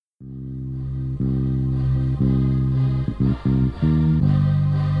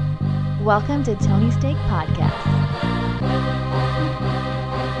Welcome to Tony Steak Podcast.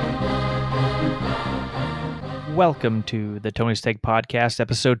 Welcome to the Tony Steak Podcast,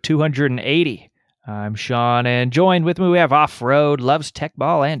 episode 280. I'm Sean, and joined with me we have Off-Road, loves tech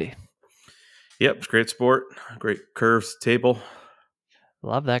ball, Andy. Yep, it's great sport, great curves table.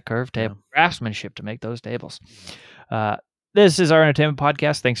 Love that curved table. Craftsmanship to make those tables. This is our entertainment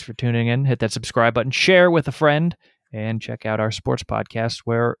podcast. Thanks for tuning in. Hit that subscribe button, share with a friend, and check out our sports podcast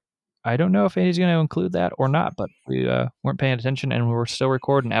where I don't know if Andy's going to include that or not, but we weren't paying attention and we were still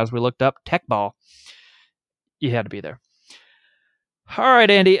recording as we looked up tech ball. You had to be there. All right,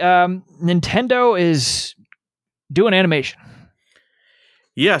 Andy. Nintendo is doing animation.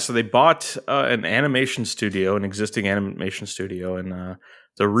 Yeah, so they bought an animation studio, an existing animation studio, and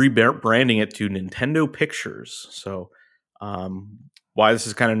they're rebranding it to Nintendo Pictures. So why this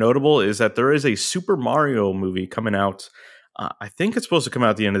is kind of notable is that there is a Super Mario movie coming out. I think it's supposed to come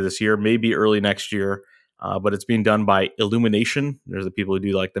out at the end of this year, maybe early next year, but it's being done by Illumination. They're the people who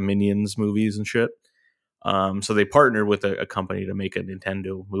do like the Minions movies and shit. So they partnered with a company to make a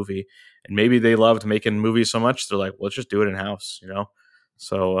Nintendo movie, and maybe they loved making movies so much they're like, well, let's just do it in house, you know.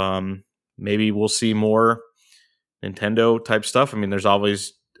 So maybe we'll see more Nintendo type stuff. I mean, there's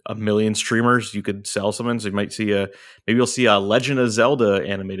always a million streamers you could sell something. So you might see maybe you'll see a Legend of Zelda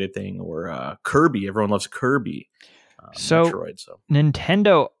animated thing or Kirby. Everyone loves Kirby. Metroid, so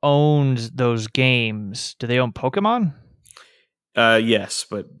Nintendo owns those games. Do they own Pokemon? Yes,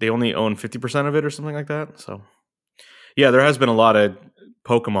 but they only own 50% of it or something like that. So yeah, there has been a lot of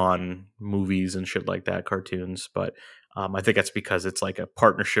Pokemon movies and shit like that, cartoons, but I think that's because it's like a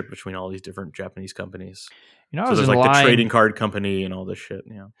partnership between all these different Japanese companies. You know, so there's like the trading card company and all this shit.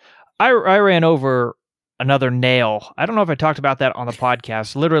 Yeah, I ran over another nail. I don't know if I talked about that on the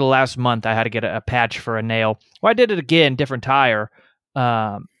podcast. Literally last month, I had to get a patch for a nail. Well, I did it again, different tire,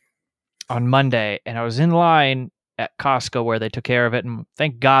 on Monday, and I was in line at Costco where they took care of it, and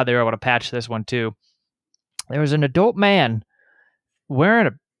thank God they were able to patch this one too. There was an adult man wearing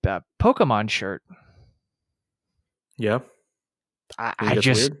a Pokemon shirt. Yeah. I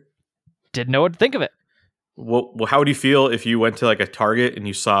just didn't know what to think of it. Well, how would you feel if you went to like a Target and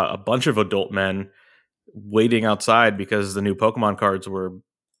you saw a bunch of adult men waiting outside because the new Pokemon cards were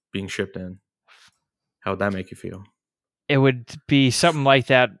being shipped in? How would that make you feel? It would be something like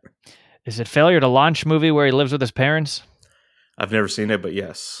that. Is it Failure to Launch movie where he lives with his parents? I've never seen it, but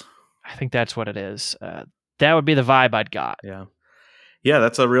yes. I think that's what it is. That would be the vibe I'd got. Yeah. Yeah,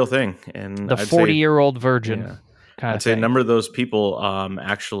 that's a real thing. And the 40-year-old virgin kind of thing. I'd say a number of those people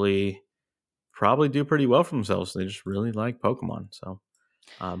actually probably do pretty well for themselves. They just really like Pokemon. So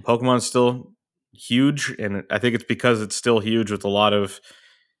Pokemon is still huge, and I think it's because it's still huge with a lot of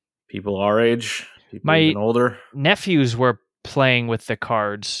people our age, people even older. Nephews were playing with the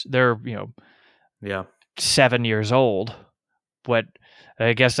cards. They're 7 years old, but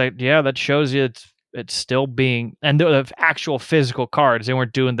I guess that shows you it's still being, and the actual physical cards. They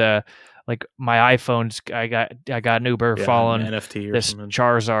weren't doing the like my iPhones. I got an Uber following NFT or this something.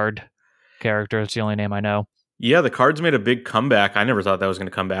 Charizard character. It's the only name I know. Yeah, the cards made a big comeback. I never thought that was going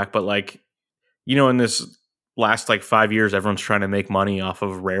to come back, but like, you know, in this last like 5 years, everyone's trying to make money off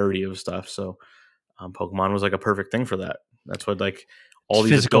of rarity of stuff. So Pokemon was like a perfect thing for that. That's what like all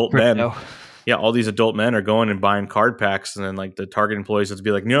these adult men. Yeah, all these adult men are going and buying card packs, and then like the Target employees have to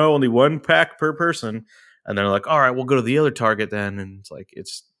be like, no, only one pack per person, and they're like, all right, we'll go to the other Target then, and it's like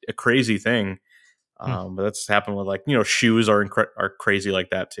it's a crazy thing. But that's happened with like shoes are crazy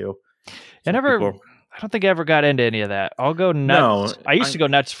like that too. So I don't think I ever got into any of that. I'll go nuts. No, I used to go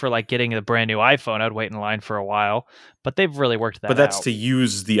nuts for like getting a brand new iPhone. I'd wait in line for a while, but they've really worked that out. But that's to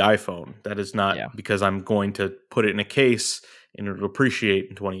use the iPhone. That is not because I'm going to put it in a case and it'll appreciate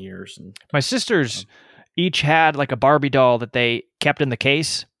in 20 years. And my sisters each had like a Barbie doll that they kept in the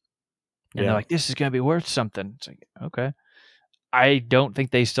case. And they're like, this is going to be worth something. It's like, okay. I don't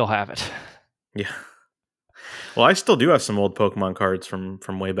think they still have it. Yeah. Well, I still do have some old Pokemon cards from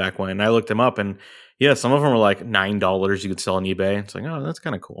way back when. I looked them up, and some of them were like $9 you could sell on eBay. It's like, oh, that's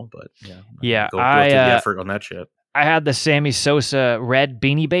kind of cool, but go through the effort on that shit. I had the Sammy Sosa red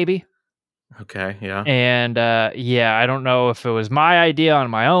Beanie Baby. Okay, yeah. And I don't know if it was my idea on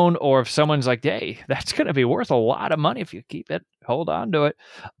my own or if someone's like, hey, that's going to be worth a lot of money if you keep it. Hold on to it.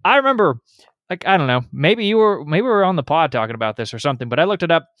 I remember, like, I don't know, maybe we were on the pod talking about this or something, but I looked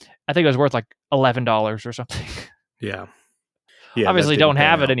it up. I think it was worth like $11 or something. Yeah. Obviously don't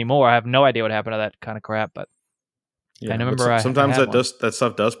have it anymore. I have no idea what happened to that kind of crap, but I remember sometimes that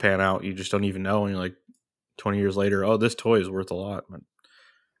stuff does pan out. You just don't even know. And you're like 20 years later, oh, this toy is worth a lot. But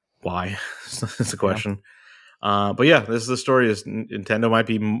why? That's the question. But yeah, this is the story. Is Nintendo might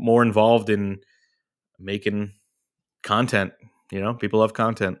be more involved in making content. People love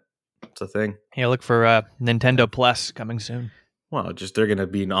content. It's a thing. Yeah, look for Nintendo Plus coming soon. Well, just they're going to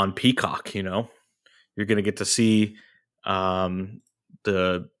be on Peacock. You're going to get to see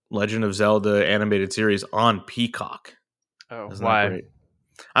the Legend of Zelda animated series on Peacock. Oh, Isn't why? that great?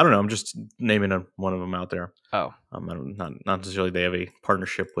 I don't know. I'm just naming one of them out there. Oh, not necessarily they have a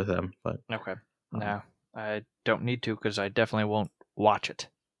partnership with them, but okay. No, I don't need to because I definitely won't watch it,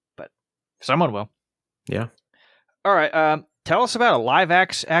 but someone will. Yeah. All right. Tell us about a live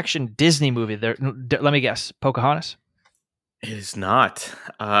action Disney movie. Let me guess. Pocahontas? It is not.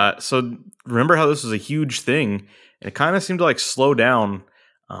 So remember how this was a huge thing, and it kind of seemed to like slow down.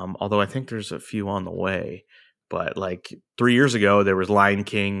 Although I think there's a few on the way. But like 3 years ago, there was Lion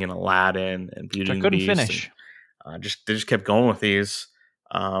King and Aladdin and Beauty and the Beast. I couldn't finish. They just kept going with these.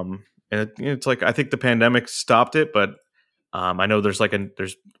 And it's like I think the pandemic stopped it, but I know there's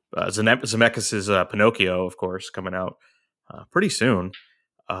Zemeckis' Pinocchio, of course, coming out pretty soon.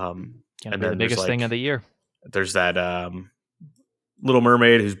 And then the biggest thing of the year. There's that Little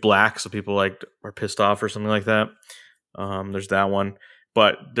Mermaid who's black, so people like are pissed off or something like that. There's that one.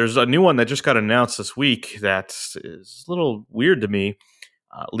 But there's a new one that just got announced this week that is a little weird to me.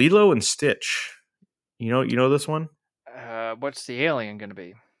 Lilo and Stitch. You know this one? What's the alien going to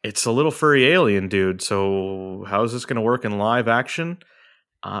be? It's a little furry alien dude. So how is this going to work in live action?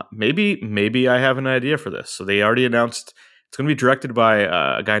 Maybe I have an idea for this. So they already announced it's going to be directed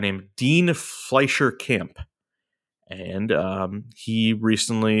by a guy named Dean Fleischer Camp. And he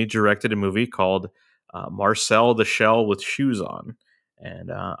recently directed a movie called Marcel the Shell with Shoes On.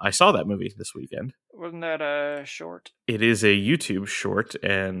 And I saw that movie this weekend. Wasn't that a short? It is a YouTube short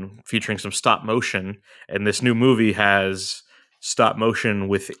and featuring some stop motion. And this new movie has stop motion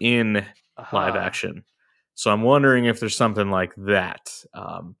within live action. So I'm wondering if there's something like that.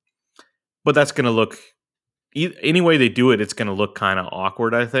 But that's going to look... any way they do it, it's going to look kind of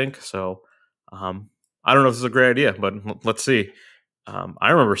awkward, I think. So I don't know if this is a great idea, but let's see. I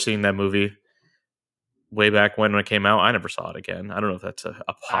remember seeing that movie way back when it came out. I never saw it again. I don't know if that's a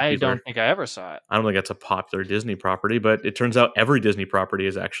popular... I don't think I ever saw it. I don't think that's a popular Disney property, but it turns out every Disney property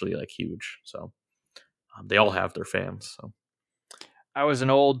is actually like huge. So they all have their fans. So I was an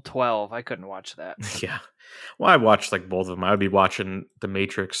old 12. I couldn't watch that. Yeah. Well, I watched like both of them. I would be watching The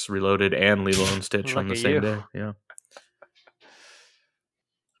Matrix Reloaded and Lilo and Stitch on the same day. Yeah.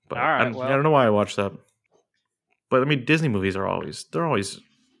 But all right, I don't know why I watched that. But I mean, Disney movies are always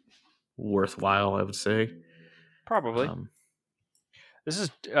worthwhile, I would say. Probably. This is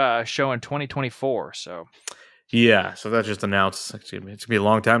showing 2024, so yeah. So that's just announced. It's gonna be a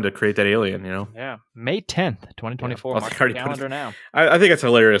long time to create that alien, Yeah, May 10th, 2024. Yeah. Mark your calendar now. I think it's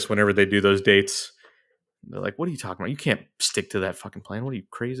hilarious whenever they do those dates. They're like, "What are you talking about? You can't stick to that fucking plan. What are you,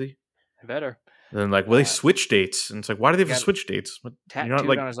 crazy?" Better. And then like, well, they switch dates, and it's like, why do they have to switch dates?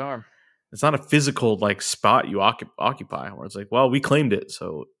 Tattooed on his arm. It's not a physical like spot you occupy, where it's like, well, we claimed it,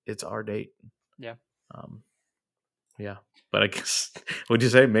 so it's our date. Yeah. Yeah. But I guess, what'd you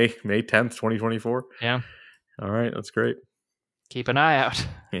say? May 10th, 2024? Yeah. All right, that's great. Keep an eye out.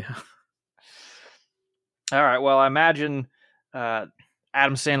 Yeah. All right. Well, I imagine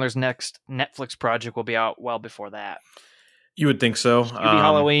Adam Sandler's next Netflix project will be out well before that. You would think so.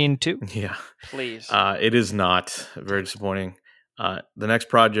 Halloween 2? Yeah. Please. It is not. Very disappointing. The next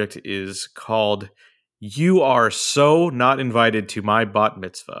project is called You Are So Not Invited to My Bat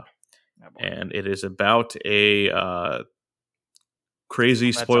Mitzvah. And it is about a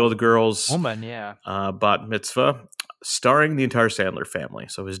crazy spoiled girl's woman, yeah. Bat Mitzvah, starring the entire Sandler family.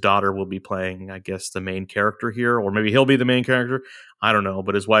 So his daughter will be playing, I guess, the main character here, or maybe he'll be the main character. I don't know,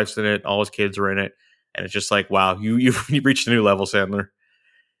 but his wife's in it. All his kids are in it. And it's just like, wow, you've reached a new level, Sandler.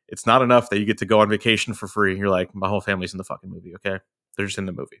 It's not enough that you get to go on vacation for free. You're like, my whole family's in the fucking movie, okay? They're just in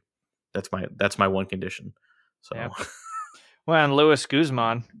the movie. That's my one condition. So, yeah. Well, and Luis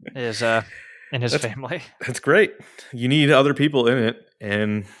Guzman is in his family. That's great. You need other people in it,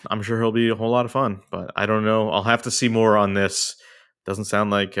 and I'm sure he'll be a whole lot of fun. But I don't know. I'll have to see more on this. Doesn't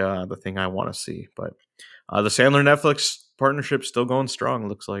sound like the thing I want to see. But the Sandler Netflix partnership's still going strong.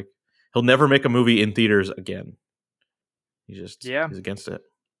 Looks like he'll never make a movie in theaters again. He's against it.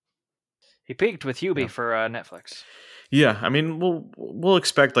 He peaked with Hubie for Netflix. Yeah, I mean, we'll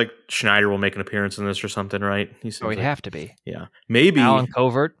expect like Schneider will make an appearance in this or something, right? He'd have to be. Yeah, maybe Alan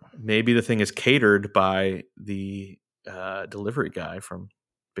Covert. Maybe the thing is catered by the delivery guy from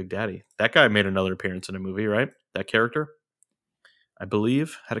Big Daddy. That guy made another appearance in a movie, right? That character, I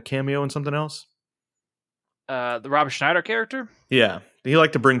believe, had a cameo in something else. The Rob Schneider character. Yeah, he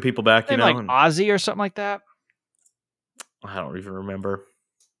liked to bring people back, like Ozzy or something like that. I don't even remember.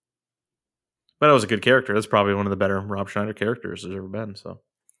 But it was a good character. That's probably one of the better Rob Schneider characters there's ever been. So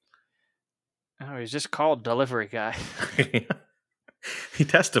Oh, he's just called Delivery Guy. he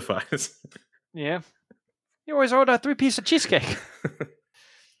testifies. Yeah. You always order a 3-piece of cheesecake.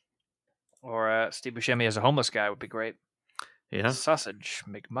 Or Steve Buscemi as a homeless guy would be great. Yeah. Sausage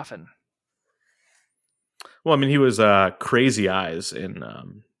McMuffin. Well, I mean, he was Crazy Eyes in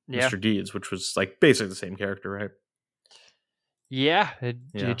Mr. Deeds, which was like basically the same character, right? Yeah,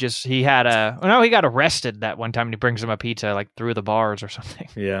 he had a. Oh no, he got arrested that one time. And he brings him a pizza like through the bars or something.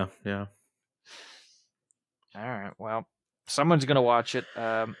 Yeah. All right. Well, someone's gonna watch it.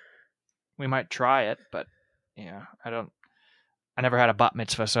 We might try it, but yeah, I never had a bat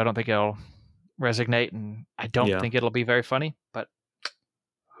mitzvah, so I don't think it'll resonate, and I don't think it'll be very funny. But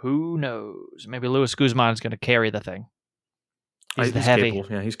who knows? Maybe Luis Guzman's gonna carry the thing. He's heavy.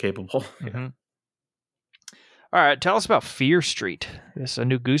 Capable. Yeah, he's capable. Mm-hmm. All right, tell us about Fear Street. This a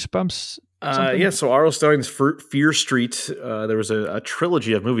new Goosebumps? So R.L. Stine's Fear Street. There was a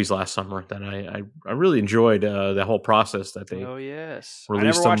trilogy of movies last summer that I really enjoyed the whole process that they. Oh yes,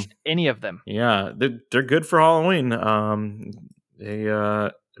 released. I never watched any of them. Yeah, they're good for Halloween. They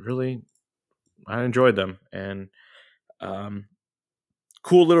really, I enjoyed them, and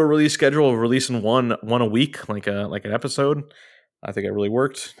cool little release schedule of releasing one a week, like an episode. I think it really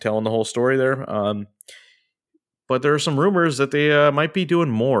worked, telling the whole story there. But there are some rumors that they might be doing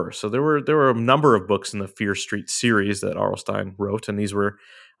more. So there were a number of books in the Fear Street series that R.L. Stine wrote, and these were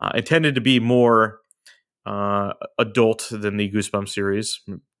intended to be more adult than the Goosebumps series,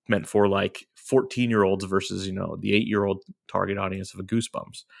 meant for like 14-year-olds versus the 8-year-old target audience of a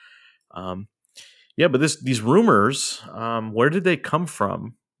Goosebumps. But these rumors, where did they come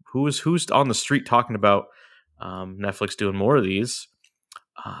from? Who's on the street talking about Netflix doing more of these?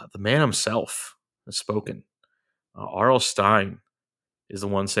 The man himself has spoken. R.L. Stine is the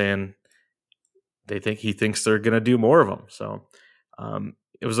one saying he thinks they're going to do more of them. So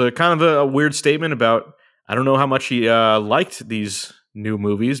it was a kind of a weird statement about, I don't know how much he liked these new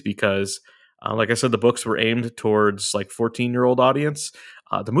movies because, like I said, the books were aimed towards like 14-year-old audience.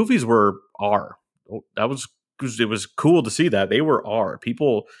 The movies were R. It was cool to see that. They were R.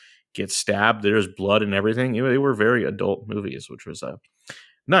 People get stabbed. There's blood and everything. They were very adult movies, which was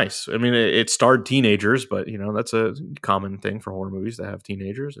nice. I mean, it starred teenagers, but that's a common thing for horror movies to have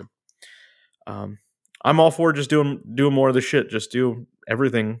teenagers. And I'm all for just doing more of the shit. Just do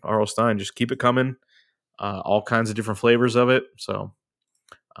everything, R.L. Stine. Just keep it coming. All kinds of different flavors of it. So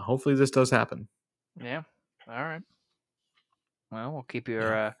hopefully this does happen. Yeah. All right. Well, we'll keep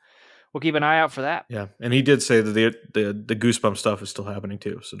we'll keep an eye out for that. Yeah, and he did say that the Goosebumps stuff is still happening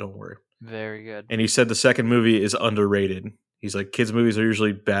too. So don't worry. Very good. And he said the second movie is underrated. He's like, kids' movies are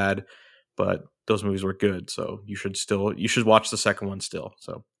usually bad, but those movies were good. So you should watch the second one still.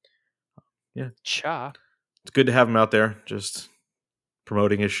 So yeah, cha. It's good to have him out there just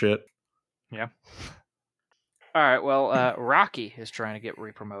promoting his shit. Yeah. All right. Well, Rocky is trying to get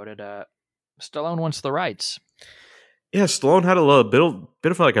re-promoted. Stallone wants the rights. Yeah, Stallone had a little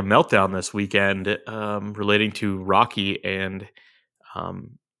bit of like a meltdown this weekend relating to Rocky and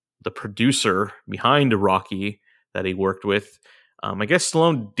the producer behind Rocky that he worked with. I guess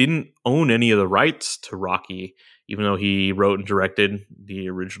Stallone didn't own any of the rights to Rocky, even though he wrote and directed the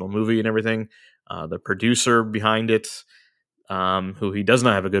original movie and everything. The producer behind it, who he does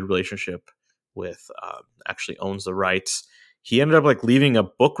not have a good relationship with, actually owns the rights. He ended up like leaving a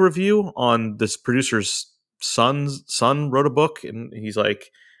book review on this producer's son wrote a book, and he's like,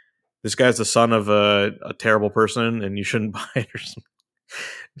 this guy's the son of a terrible person and you shouldn't buy it or something.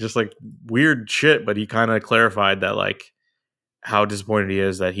 Just like weird shit. But he kind of clarified that like how disappointed he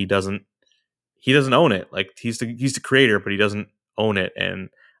is that he doesn't own it. Like he's the creator, but he doesn't own it. And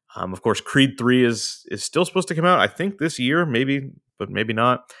of course Creed 3 is still supposed to come out, I think this year, maybe, but maybe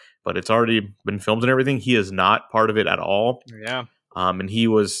not. But it's already been filmed and everything. He is not part of it at all. Yeah. And he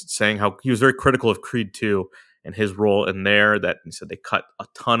was saying how he was very critical of Creed 2 and his role in there. That he said they cut a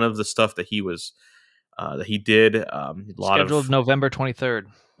ton of the stuff that he did. Scheduled November 23rd.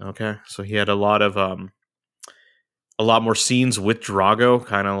 Okay, so he had a lot more scenes with Drago,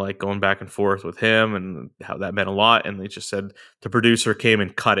 kind of like going back and forth with him, and how that meant a lot. And they just said the producer came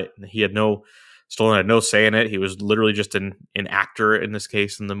and cut it. And Stallone had no say in it. He was literally just an actor in this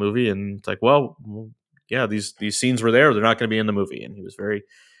case in the movie. And it's like, well, yeah, these scenes were there. They're not going to be in the movie. And he was very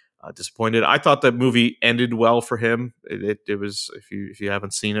disappointed. I thought the movie ended well for him. It was, if you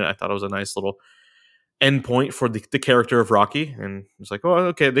haven't seen it, I thought it was a nice little end point for the character of Rocky. And it's like, oh,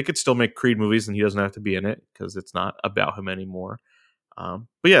 okay, they could still make Creed movies and he doesn't have to be in it because it's not about him anymore. But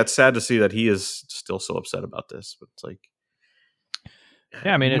yeah, it's sad to see that he is still so upset about this. But it's like,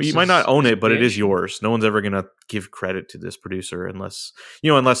 Yeah, I mean, you might not own it, but it is yours. No one's ever going to give credit to this producer unless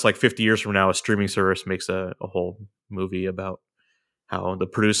like 50 years from now, a streaming service makes a whole movie about how the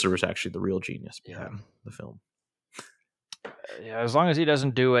producer was actually the real genius behind the film. Yeah, as long as he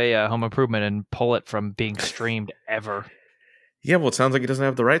doesn't do a Home Improvement and pull it from being streamed ever. Yeah, well, it sounds like he doesn't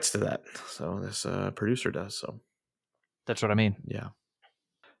have the rights to that. So this producer does. So that's what I mean. Yeah.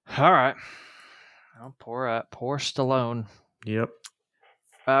 All right. Oh, poor Stallone. Yep.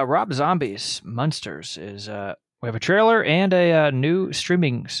 Rob Zombie's Munsters is we have a trailer and a new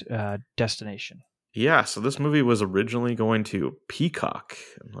streaming destination. Yeah, so this movie was originally going to Peacock.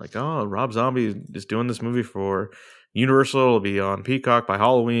 I'm like, oh, Rob Zombie is doing this movie for Universal. It'll be on Peacock by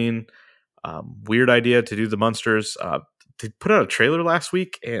Halloween. Weird idea to do the Munsters. They put out a trailer last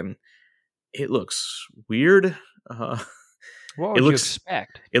week, and it looks weird. What would you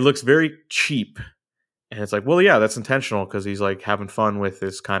expect? It looks very cheap. And it's like, well, yeah, that's intentional because he's like having fun with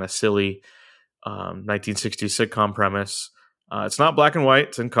this kind of silly 1960s sitcom premise. It's not black and white;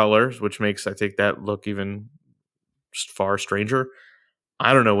 it's in colors, which makes I think that look even far stranger.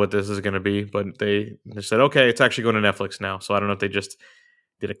 I don't know what this is going to be, but they said, okay, it's actually going to Netflix now. So I don't know if they just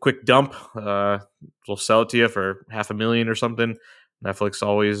did a quick dump. We'll sell it to you for $500,000 or something. Netflix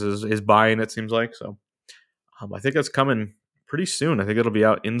always is buying, it seems like. So I think that's coming pretty soon. I think it'll be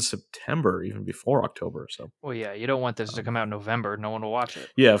out in September, even before October. So, well, yeah, you don't want this to come out in November. No one will watch it.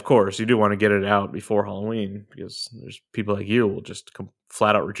 Yeah, of course. You do want to get it out before Halloween because there's people like you will just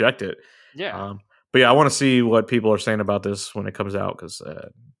flat out reject it. Yeah. But yeah, I want to see what people are saying about this when it comes out because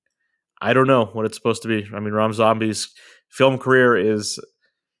I don't know what it's supposed to be. I mean, Rob Zombie's film career is,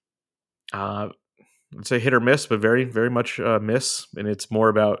 let's say, hit or miss, but very, very much miss, and it's more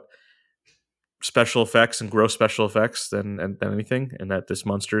about special effects and gross special effects than anything, and that this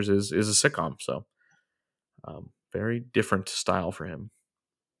Munsters is a sitcom. So, very different style for him.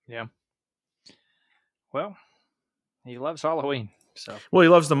 Yeah. Well, he loves Halloween. So, well, he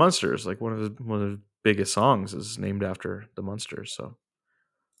loves the Munsters. Like one of his biggest songs is named after the Munsters. So,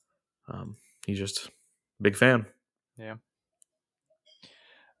 he's just a big fan. Yeah.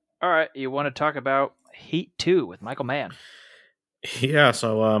 All right, you want to talk about Heat 2 with Michael Mann? Yeah,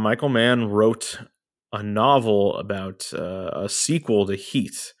 so Michael Mann wrote a novel about a sequel to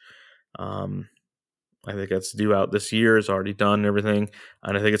Heat. I think that's due out this year. It's already done and everything.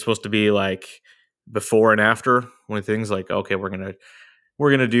 And I think it's supposed to be like before and after when things like, okay, we're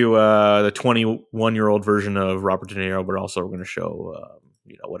gonna do the 21-year-old version of Robert De Niro, but also we're gonna show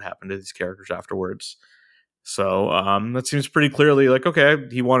what happened to these characters afterwards. So that seems pretty clearly like, okay,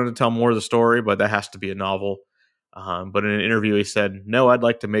 he wanted to tell more of the story, but that has to be a novel. But in an interview, he said, "No, I'd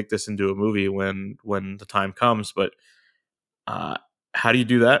like to make this into a movie when the time comes." But how do you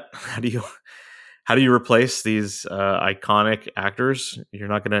do that? How do you replace these iconic actors? You're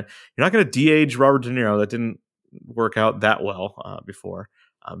not gonna de-age Robert De Niro. That didn't work out that well before.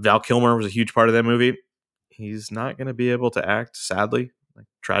 Val Kilmer was a huge part of that movie. He's not going to be able to act, sadly, like,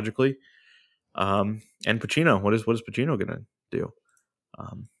 tragically. And Pacino, what is Pacino going to do?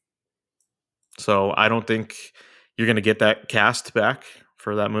 So I don't think you're going to get that cast back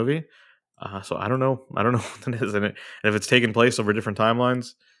for that movie. So I don't know what that is in it. And if it's taking place over different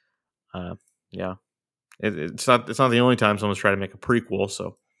timelines, yeah, it's not the only time someone's trying to make a prequel.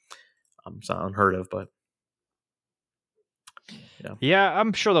 So it's not unheard of, but yeah,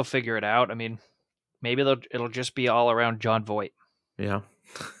 I'm sure they'll figure it out. I mean, maybe it'll just be all around Jon Voight. Yeah.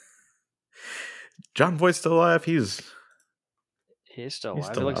 Jon Voight's still alive. He's still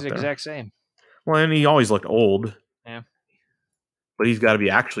alive. He looks the exact same. Well, and he always looked old. Yeah. But he's got to be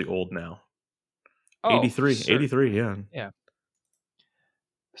actually old now. Oh, 83. sure. 83, yeah. Yeah.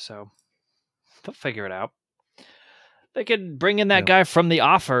 So they'll figure it out. They could bring in that guy from The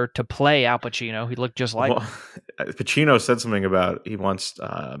Offer to play Al Pacino. He looked just like him. Pacino said something about he wants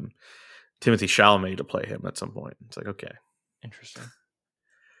Timothée Chalamet to play him at some point. It's like, okay. Interesting.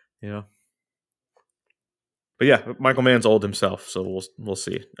 Yeah. But yeah, Michael Mann's old himself, so we'll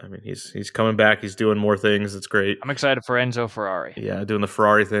see. I mean, he's coming back. He's doing more things. It's great. I'm excited for Enzo Ferrari. Yeah, doing the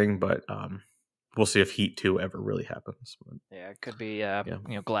Ferrari thing, but we'll see if Heat 2 ever really happens. But, yeah, it could be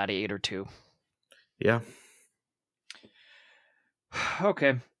Gladiator 2. Yeah.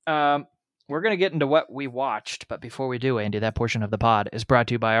 Okay. We're going to get into what we watched, but before we do, Andy, that portion of the pod is brought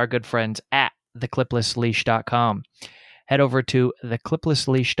to you by our good friends at thecliplessleash.com. Head over to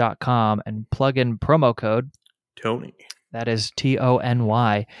thecliplessleash.com and plug in promo code Tony. That is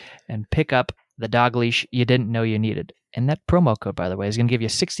TONY, and pick up the dog leash you didn't know you needed. And that promo code, by the way, is going to give you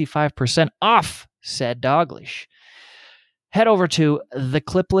 65% off said dog leash. Head over to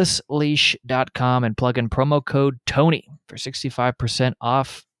thecliplessleash.com and plug in promo code Tony for 65%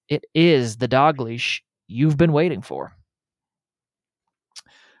 off. It is the dog leash you've been waiting for.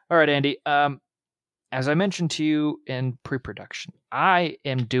 All right, Andy. As I mentioned to you in pre-production, I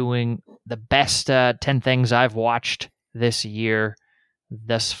am doing the best 10 things I've watched this year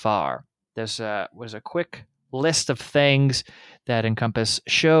thus far. This was a quick list of things that encompass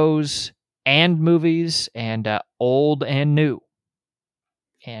shows and movies and old and new.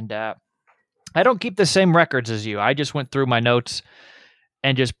 And I don't keep the same records as you. I just went through my notes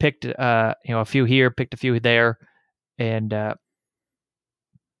and just picked a few here, picked a few there, and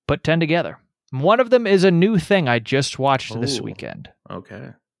put 10 together. One of them is a new thing I just watched this weekend. Okay.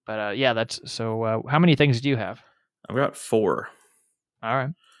 But that's so. How many things do you have? I've got 4. All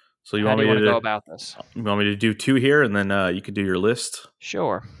right. So you How want do me you want to to go about this? You want me to do 2 here, and then you could do your list?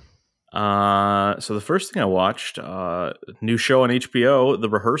 Sure. So the first thing I watched, new show on HBO, The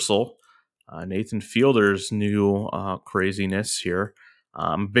Rehearsal. Nathan Fielder's new craziness here.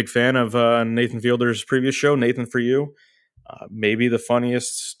 I'm a big fan of Nathan Fielder's previous show, Nathan For You. Maybe the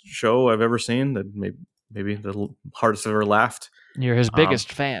funniest show I've ever seen. That maybe the hardest I've ever laughed. You're his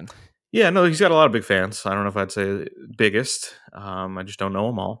biggest fan. Yeah, no, he's got a lot of big fans. I don't know if I'd say biggest. I just don't know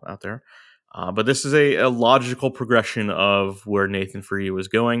them all out there. But this is a logical progression of where Nathan For You is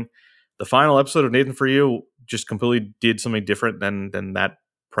going. The final episode of Nathan For You just completely did something different than that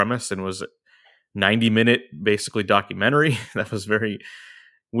premise, and was 90-minute basically documentary. That was very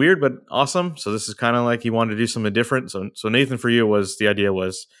weird but awesome. So this is kind of like he wanted to do something different. So Nathan For You the idea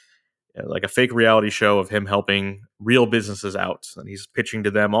was like a fake reality show of him helping real businesses out, and he's pitching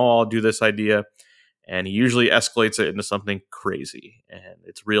to them, I'll do this idea, and he usually escalates it into something crazy, and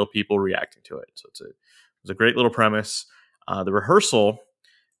it's real people reacting to it. So it's a great little premise. The Rehearsal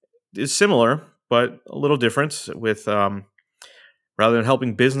is similar but a little different. With rather than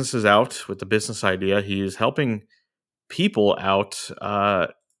helping businesses out with the business idea, he is helping people out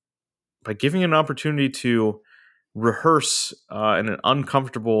by giving an opportunity to rehearse in an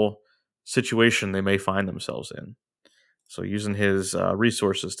uncomfortable situation they may find themselves in. So using his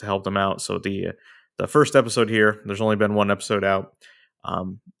resources to help them out. So the first episode here, there's only been one episode out,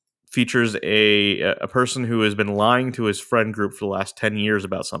 features a person who has been lying to his friend group for the last 10 years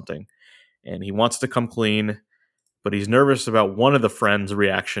about something. And he wants to come clean, but he's nervous about one of the friends'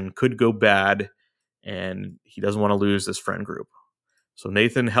 reaction could go bad, and he doesn't want to lose this friend group. So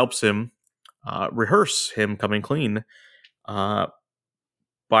Nathan helps him rehearse him coming clean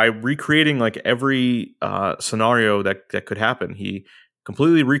by recreating like every scenario that could happen. He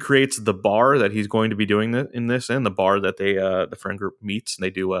completely recreates the bar that he's going to be doing in this, and the bar that the friend group meets, and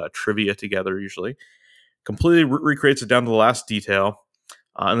they do trivia together usually. Completely recreates it down to the last detail,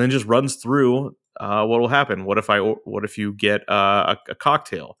 and then just runs through what will happen. What if you get a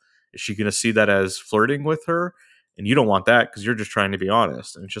cocktail? Is she going to see that as flirting with her? And you don't want that because you're just trying to be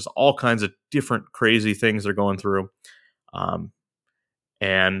honest. And it's just all kinds of different crazy things they're going through.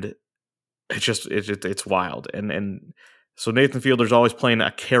 And it's wild. And so Nathan Fielder's always playing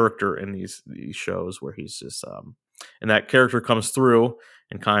a character in these shows where he's just, and that character comes through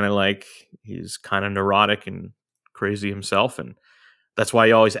and kind of like, he's kind of neurotic and crazy himself. And that's why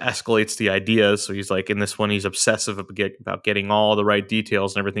he always escalates the ideas. So he's like, in this one, he's obsessive about getting all the right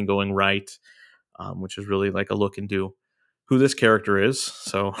details and everything going right. Which is really like a look into who this character is.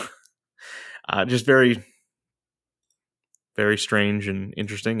 So just very, very strange and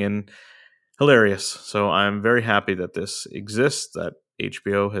interesting and hilarious. So I'm very happy that this exists, that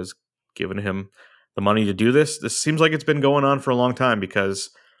HBO has given him the money to do this. This seems like it's been going on for a long time,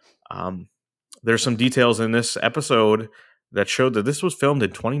 because there's some details in this episode that showed that this was filmed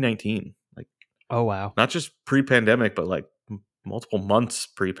in 2019. Like, oh, wow. Not just pre-pandemic, but like multiple months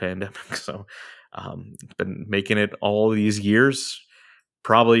pre-pandemic. So been making it all these years,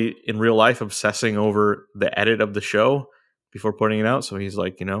 probably in real life obsessing over the edit of the show before putting it out. So he's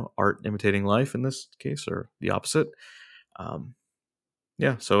like, art imitating life in this case, or the opposite.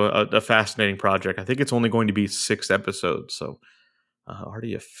 So a fascinating project. I think it's only going to be 6 episodes, so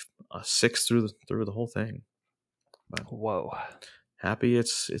already a 6 through the whole thing. But whoa, happy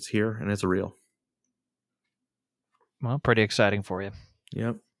it's here and it's real. Well, pretty exciting for you.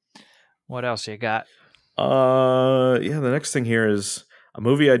 Yep. What else you got? The next thing here is a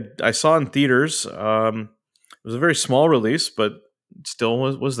movie I saw in theaters. It was a very small release, but still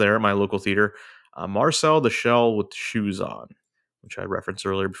was there at my local theater. Marcel the Shell with Shoes On, which I referenced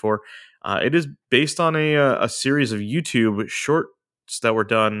earlier before. It is based on a series of YouTube shorts that were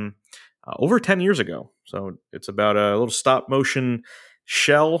done over 10 years ago. So it's about a little stop motion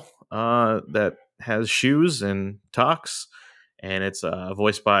shell that has shoes and talks. And it's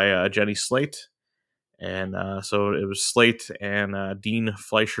voiced by Jenny Slate. And so it was Slate and Dean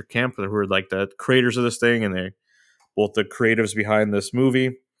Fleischer Kemp, who were like the creators of this thing, and they both the creatives behind this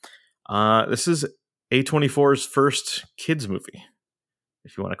movie. This is A24's first kids movie,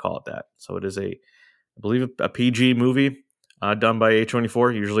 if you want to call it that. So it is I believe a PG movie done by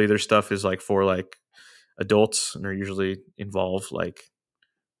A24. Usually their stuff is like for like adults, and they're usually involve like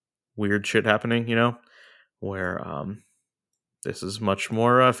weird shit happening, where this is much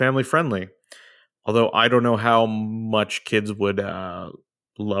more family friendly. Although I don't know how much kids would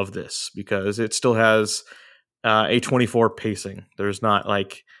love this, because it still has A24 pacing. There's not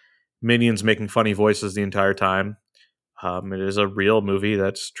like minions making funny voices the entire time. It is a real movie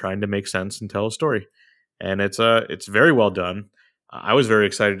that's trying to make sense and tell a story, and it's very well done. I was very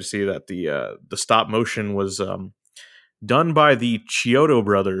excited to see that the stop motion was done by the Chiodo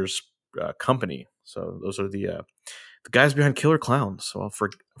Brothers company. So those are the guys behind Killer Clowns. So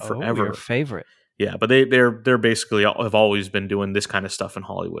forever, your favorite. Yeah, but they're basically have always been doing this kind of stuff in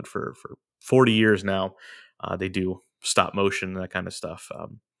Hollywood for 40 years now. They do stop motion, that kind of stuff.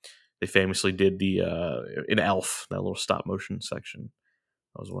 They famously did the in Elf, that little stop motion section.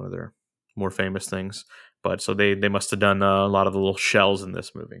 That was one of their more famous things. But so they must have done a lot of the little shells in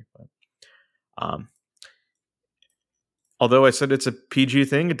this movie. But, although I said it's a PG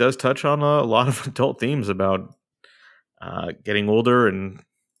thing, it does touch on a lot of adult themes about getting older and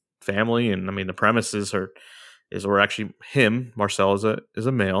family. And I mean, the premises or actually him, Marcel, is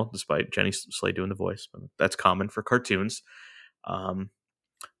a male, despite Jenny Slate doing the voice. But that's common for cartoons.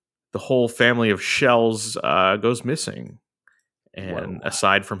 The whole family of shells goes missing, and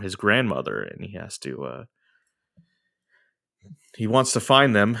aside from his grandmother, and he has to he wants to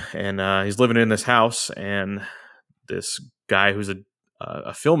find them, and he's living in this house, and this guy who's a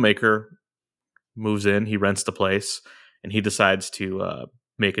filmmaker moves in. He rents the place, and he decides to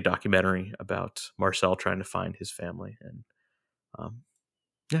make a documentary about Marcel trying to find his family, and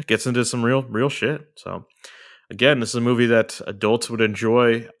gets into some real shit. So again, this is a movie that adults would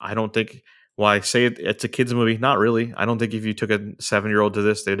enjoy. I don't think, I say it's a kids movie. Not really. I don't think if you took a 7-year-old to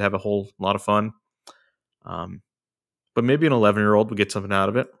this, they'd have a whole lot of fun. But maybe an 11-year-old would get something out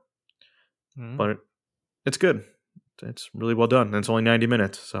of it. But it's good. It's really well done. And it's only 90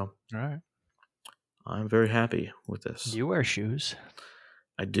 minutes. So all right, I'm very happy with this. You wear shoes.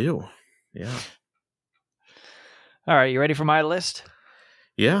 I do. Yeah. All right. You ready for my list?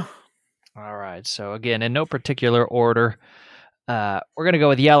 Yeah. All right. So again, in no particular order, we're going to go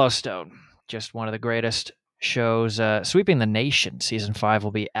with Yellowstone. Just one of the greatest shows, sweeping the nation. Season 5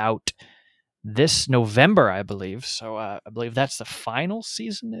 will be out this November, I believe. So I believe that's the final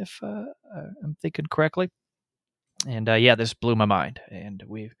season, if I'm thinking correctly. And this blew my mind. And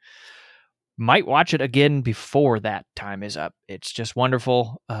we might watch it again before that time is up. It's just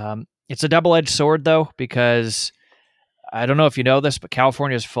wonderful. It's a double-edged sword, though, because I don't know if you know this, but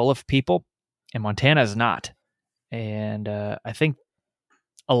California is full of people, and Montana is not. And I think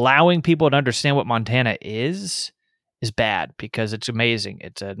allowing people to understand what Montana is bad, because it's amazing.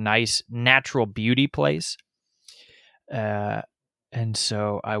 It's a nice natural beauty place. And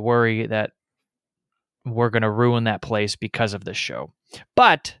so I worry that we're going to ruin that place because of this show.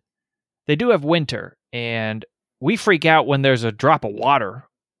 But they do have winter, and we freak out when there's a drop of water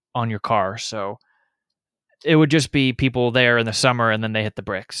on your car. So it would just be people there in the summer, and then they hit the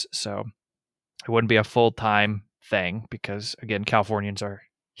bricks. So it wouldn't be a full-time thing because, again, Californians are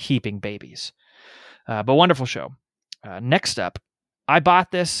heaping babies. But wonderful show. Next up, I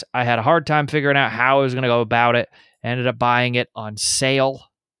bought this. I had a hard time figuring out how I was going to go about it. I ended up buying it on sale,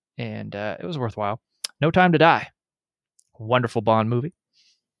 and it was worthwhile. No Time to Die. Wonderful Bond movie.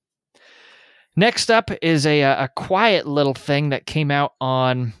 Next up is a quiet little thing that came out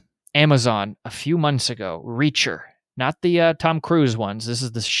on Amazon a few months ago. Reacher. Not the Tom Cruise ones. This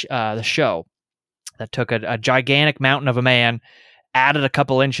is the show that took a gigantic mountain of a man, added a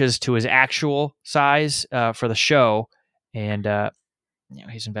couple inches to his actual size for the show, and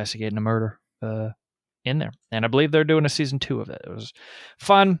he's investigating a murder in there. And I believe they're doing a season 2 of it. It was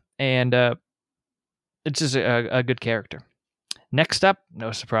fun, and it's just a good character. Next up,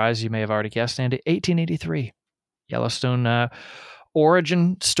 no surprise, you may have already guessed, Andy, 1883. Yellowstone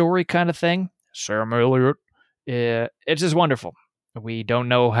origin story kind of thing. Sam Elliott. It's just wonderful. We don't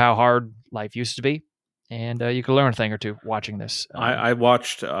know how hard life used to be, and you can learn a thing or two watching this. I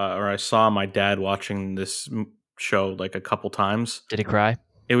watched, or I saw my dad watching this show like a couple times. Did he cry?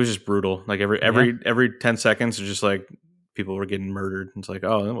 It was just brutal. Like every 10 seconds, it's just like people were getting murdered. It's like,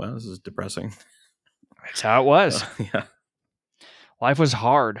 oh, well, this is depressing. That's how it was. Yeah. Life was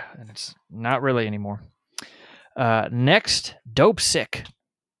hard, and it's not really anymore. Next, Dope Sick.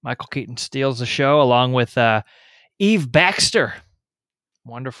 Michael Keaton steals the show along with Eve Baxter.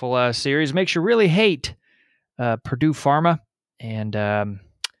 Wonderful series. Makes you really hate Purdue Pharma. And,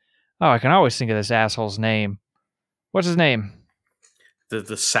 I can always think of this asshole's name. What's his name? The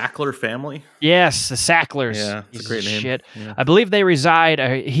Sackler family? Yes, the Sacklers. Yeah, it's a great name. Shit. Yeah. I believe they reside,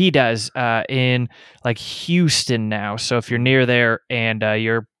 he does, in like Houston now. So if you're near there and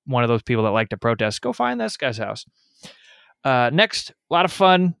you're one of those people that like to protest, go find this guy's house. Next, a lot of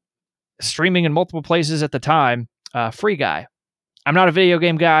fun, streaming in multiple places at the time. Free Guy. I'm not a video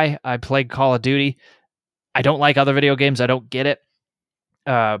game guy. I played Call of Duty. I don't like other video games. I don't get it.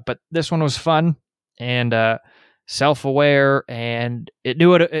 But this one was fun and self-aware, and it knew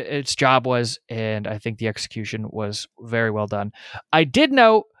what its job was, and I think the execution was very well done. I did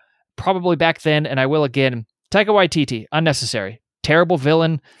know, probably back then, and I will again, Taika Waititi, unnecessary. Terrible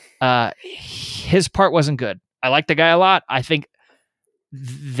villain. His part wasn't good. I like the guy a lot. I think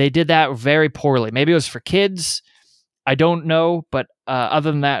they did that very poorly. Maybe it was for kids. I don't know, but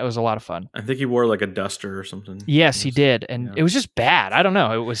other than that, it was a lot of fun. I think he wore like a duster or something. Yes, he did, and it was just bad. I don't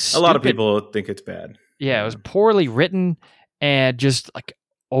know. It was stupid. A lot of people think it's bad. Yeah, it was poorly written and just like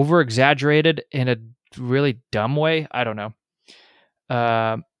over-exaggerated in a really dumb way. I don't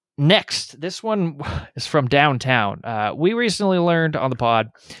know. Next, this one is from downtown. We recently learned on the pod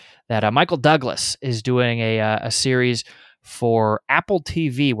that Michael Douglas is doing a series for Apple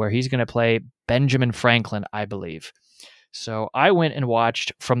TV where he's going to play Benjamin Franklin, I believe. So I went and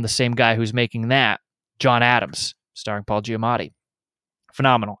watched from the same guy who's making that, John Adams, starring Paul Giamatti.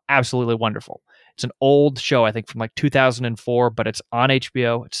 Phenomenal. Absolutely wonderful. It's an old show, I think, from like 2004, but it's on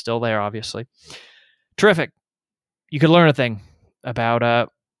HBO. It's still there, obviously. Terrific. You could learn a thing about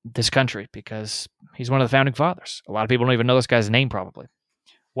this country because he's one of the founding fathers. A lot of people don't even know this guy's name, probably.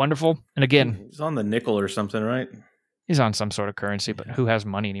 Wonderful. And again, he's on the nickel or something, right? He's on some sort of currency, but who has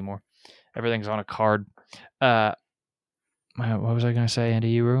money anymore? Everything's on a card. What was I going to say, Andy?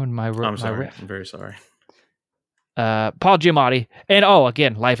 You ruined my riff. I'm sorry. I'm very sorry. Paul Giamatti. And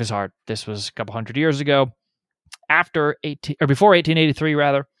again, Life is Hard. This was a couple hundred years ago. Before 1883,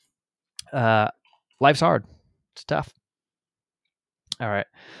 rather. Life's hard. It's tough. All right.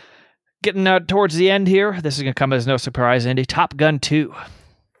 Getting towards the end here. This is going to come as no surprise, Andy. Top Gun 2.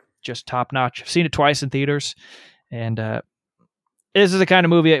 Just top notch. I've seen it twice in theaters. And this is the kind of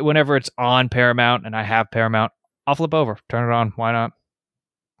movie, whenever it's on Paramount, and I have Paramount, I'll flip over. Turn it on. Why not?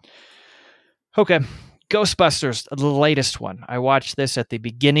 Okay. Ghostbusters, the latest one. I watched this at the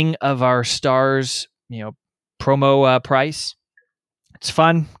beginning of our Stars, promo price. It's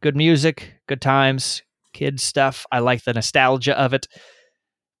fun, good music, good times, kids stuff. I like the nostalgia of it.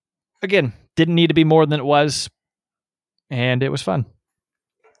 Again, didn't need to be more than it was, and it was fun.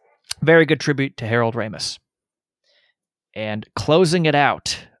 Very good tribute to Harold Ramis. And closing it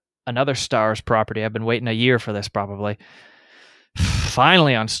out, another Stars property. I've been waiting a year for this, probably.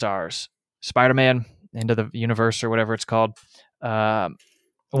 Finally on Stars. Spider-Man Into the Universe, or whatever it's called.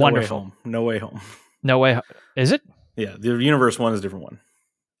 Wonderful. No Way Home. No Way Home. Is it? Yeah, the Universe one is a different one.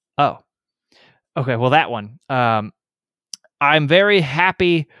 Oh. Okay, well, that one. I'm very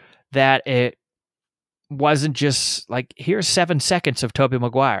happy that it wasn't just like, here's 7 seconds of Tobey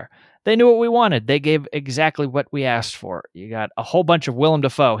Maguire. They knew what we wanted. They gave exactly what we asked for. You got a whole bunch of Willem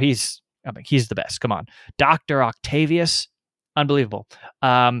Dafoe. He's the best. Come on. Dr. Octavius. Unbelievable.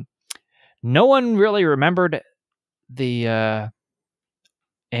 No one really remembered the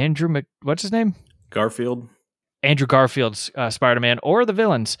what's his name? Garfield. Andrew Garfield's Spider-Man, or the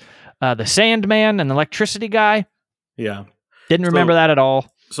villains. The Sandman and the electricity guy. Yeah. Didn't remember that at all.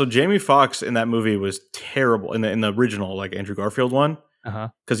 So Jamie Foxx in that movie was terrible in the original, like Andrew Garfield one.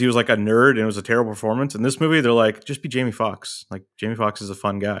 Because he was like a nerd and it was a terrible performance. In this movie, they're like, just be Jamie Foxx. Like, Jamie Foxx is a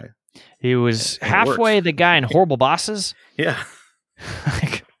fun guy. He was halfway the guy in Horrible Bosses. Yeah.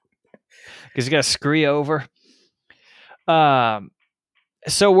 Because he's got to scurry over. So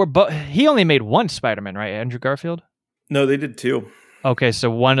he only made one Spider-Man, right? Andrew Garfield? No, they did two. Okay,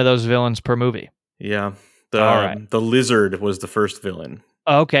 so one of those villains per movie. Yeah. The lizard was the first villain.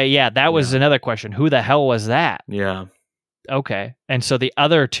 Okay, yeah, that was another question. Who the hell was that? Yeah. Okay, and so the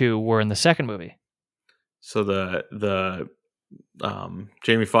other two were in the second movie. So the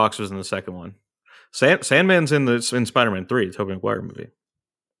Jamie Foxx was in the second one. Sandman's in Spider-Man 3, the Tobey Maguire movie.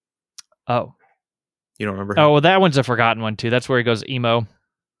 Oh. You don't remember him? Oh, well, that one's a forgotten one, too. That's where he goes emo.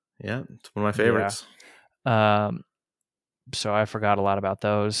 Yeah, it's one of my favorites. Yeah. So I forgot a lot about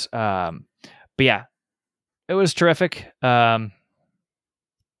those. But yeah, it was terrific. I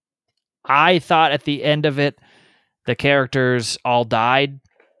thought at the end of it, the characters all died,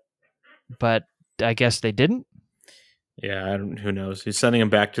 but I guess they didn't. Yeah, who knows? He's sending them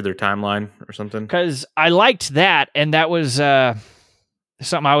back to their timeline or something. Because I liked that, and that was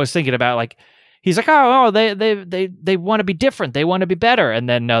something I was thinking about. Like, he's like, oh, they want to be different. They want to be better. And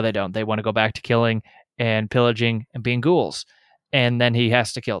then, no, they don't. They want to go back to killing and pillaging and being ghouls. And then he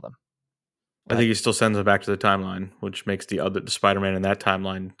has to kill them. I think he still sends them back to the timeline, which makes the Spider-Man in that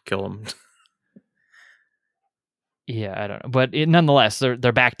timeline kill him. Yeah, I don't know, but nonetheless, they're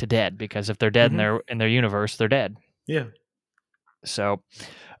back to dead, because if they're dead in their universe, they're dead. Yeah. So,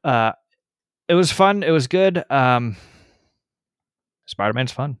 it was fun. It was good.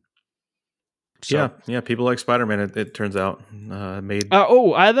 Spider-Man's fun. So, yeah. People like Spider-Man. It turns out made.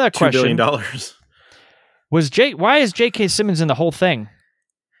 I have a question. $2 billion. Why is J.K. Simmons in the whole thing?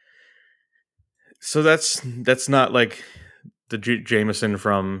 So that's not like the Jameson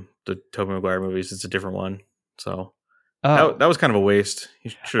from the Tobey Maguire movies. It's a different one. So that was kind of a waste.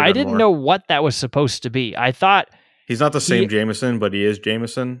 I didn't know what that was supposed to be. I thought he's not the same Jameson, but he is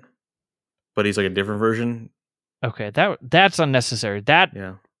Jameson. But he's like a different version. Okay, that's unnecessary. That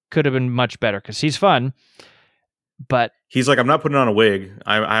could have been much better, because he's fun. But he's like, I'm not putting on a wig.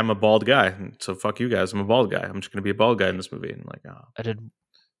 I'm a bald guy. So fuck you guys. I'm a bald guy. I'm just going to be a bald guy in this movie. And like, oh. I did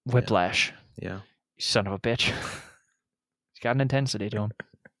Whiplash. Yeah. You son of a bitch. He's got an intensity to him.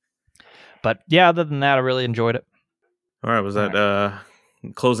 But yeah, other than that, I really enjoyed it. All right. Was that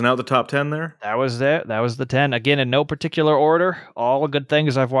closing out the top 10 there? That was it. That was the 10. Again, in no particular order. All the good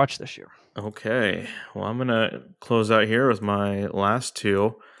things I've watched this year. Okay. Well, I'm going to close out here with my last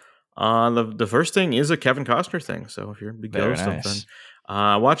two. The first thing is a Kevin Costner thing. So if you're a big ghost, something.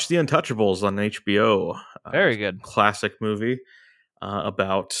 Watch The Untouchables on HBO. Very good. Classic movie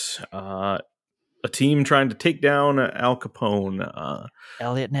about a team trying to take down Al Capone.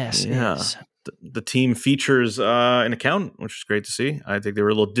 Elliot Ness. Yeah. The team features an accountant, which is great to see. I think they were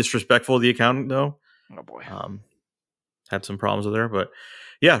a little disrespectful of the accountant, though. Oh, boy. Had some problems with her. But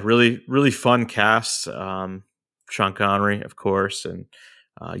yeah, really, really fun cast. Sean Connery, of course, and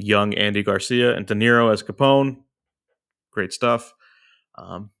young Andy Garcia and De Niro as Capone. Great stuff.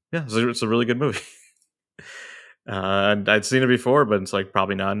 It's a really good movie. I'd seen it before, but it's like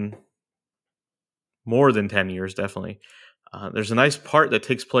probably not in more than 10 years, definitely. There's a nice part that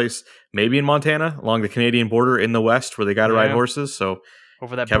takes place maybe in Montana along the Canadian border in the West where they got to ride horses. So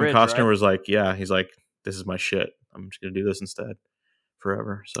over that Kevin bridge, Costner was like, he's like, this is my shit. I'm just going to do this instead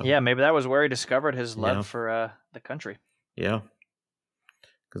forever. So yeah, maybe that was where he discovered his love for the country. Yeah.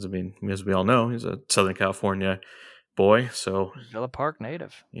 Because, I mean, as we all know, he's a Southern California boy. So Villa Park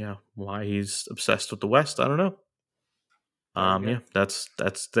native. Yeah. Why he's obsessed with the West, I don't know. That's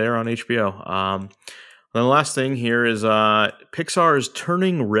there on HBO. Then the last thing here is Pixar's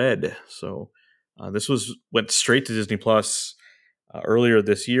Turning Red. So this went straight to Disney Plus earlier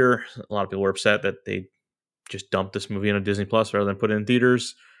this year. A lot of people were upset that they just dumped this movie into Disney Plus rather than put it in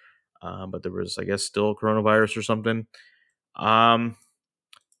theaters. But there was, I guess, still coronavirus or something.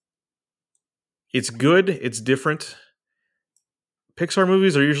 It's good. It's different. Pixar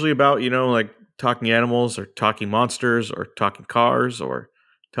movies are usually about, like talking animals or talking monsters or talking cars or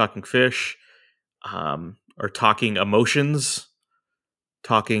talking fish. Or talking emotions,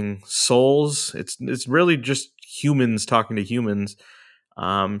 talking souls. It's really just humans talking to humans.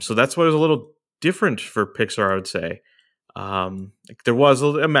 So that's what is a little different for Pixar, I would say. There was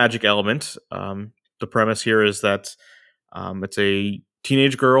a magic element. The premise here is that it's a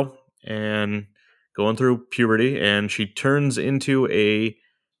teenage girl and going through puberty, and she turns into a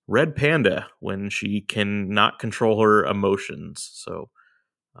red panda when she cannot control her emotions. So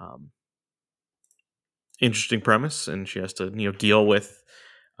interesting premise, and she has to deal with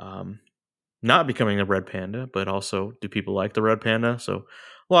not becoming a red panda, but also, do people like the red panda? So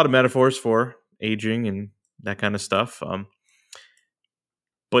a lot of metaphors for aging and that kind of stuff.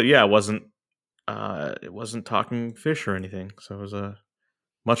 But yeah, it wasn't talking fish or anything, so it was a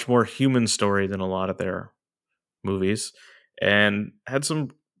much more human story than a lot of their movies, and had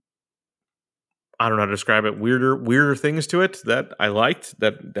some, I don't know how to describe it, weirder things to it that I liked,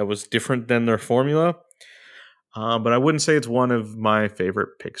 that was different than their formula. But I wouldn't say it's one of my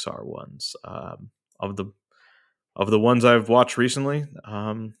favorite Pixar ones. Of the ones I've watched recently,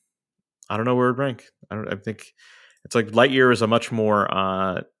 I don't know where it'd rank. I think it's like Lightyear is a much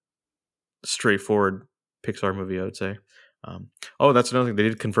more straightforward Pixar movie, I would say. That's another thing. They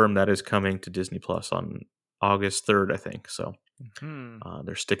did confirm that is coming to Disney Plus on August 3rd, I think. So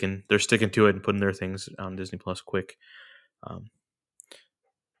they're sticking to it and putting their things on Disney Plus quick.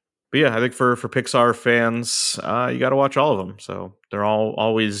 But yeah, I think for Pixar fans, you got to watch all of them. So they're all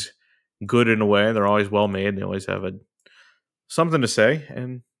always good in a way. They're always well made. They always have something to say,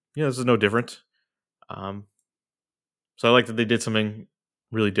 and this is no different. So I like that they did something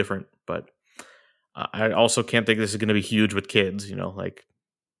really different, but I also can't think this is going to be huge with kids, like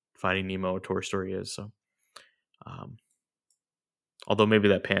Finding Nemo or Toy Story is. So, although maybe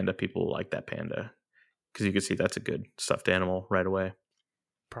that panda, people like that panda because you can see that's a good stuffed animal right away.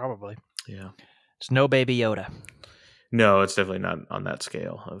 Probably. Yeah. It's no Baby Yoda. No, it's definitely not on that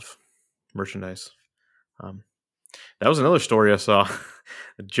scale of merchandise. That was another story I saw.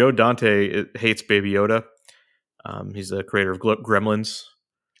 Joe Dante hates Baby Yoda. He's the creator of Gremlins.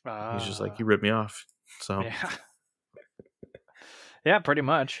 He's just like, you ripped me off. So yeah, pretty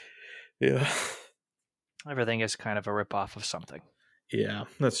much. Yeah. Everything is kind of a ripoff of something. Yeah,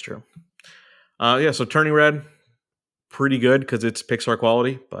 that's true. So Turning Red, pretty good because it's Pixar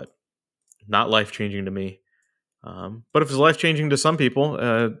quality, but not life-changing to me. But if it's life-changing to some people,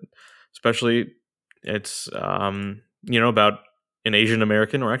 especially it's, about an Asian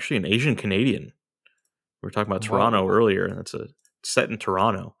American or actually an Asian Canadian. We were talking about Toronto earlier, and it's set in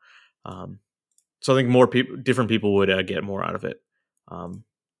Toronto. So I think more different people would get more out of it.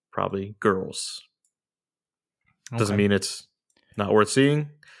 Probably girls. Doesn't mean it's not worth seeing,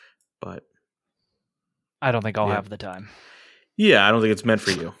 but I don't think I'll have the time. Yeah, I don't think it's meant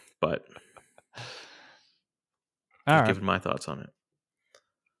for you, but just giving my thoughts on it.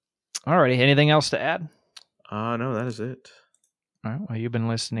 Alrighty, anything else to add? No, that is it. All right, well, you've been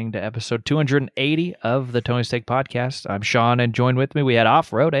listening to episode 280 of the Tony Steak Podcast. I'm Sean, and joined with me, we had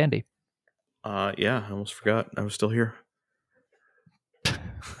Off-Road Andy. I almost forgot. I was still here.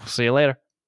 See you later.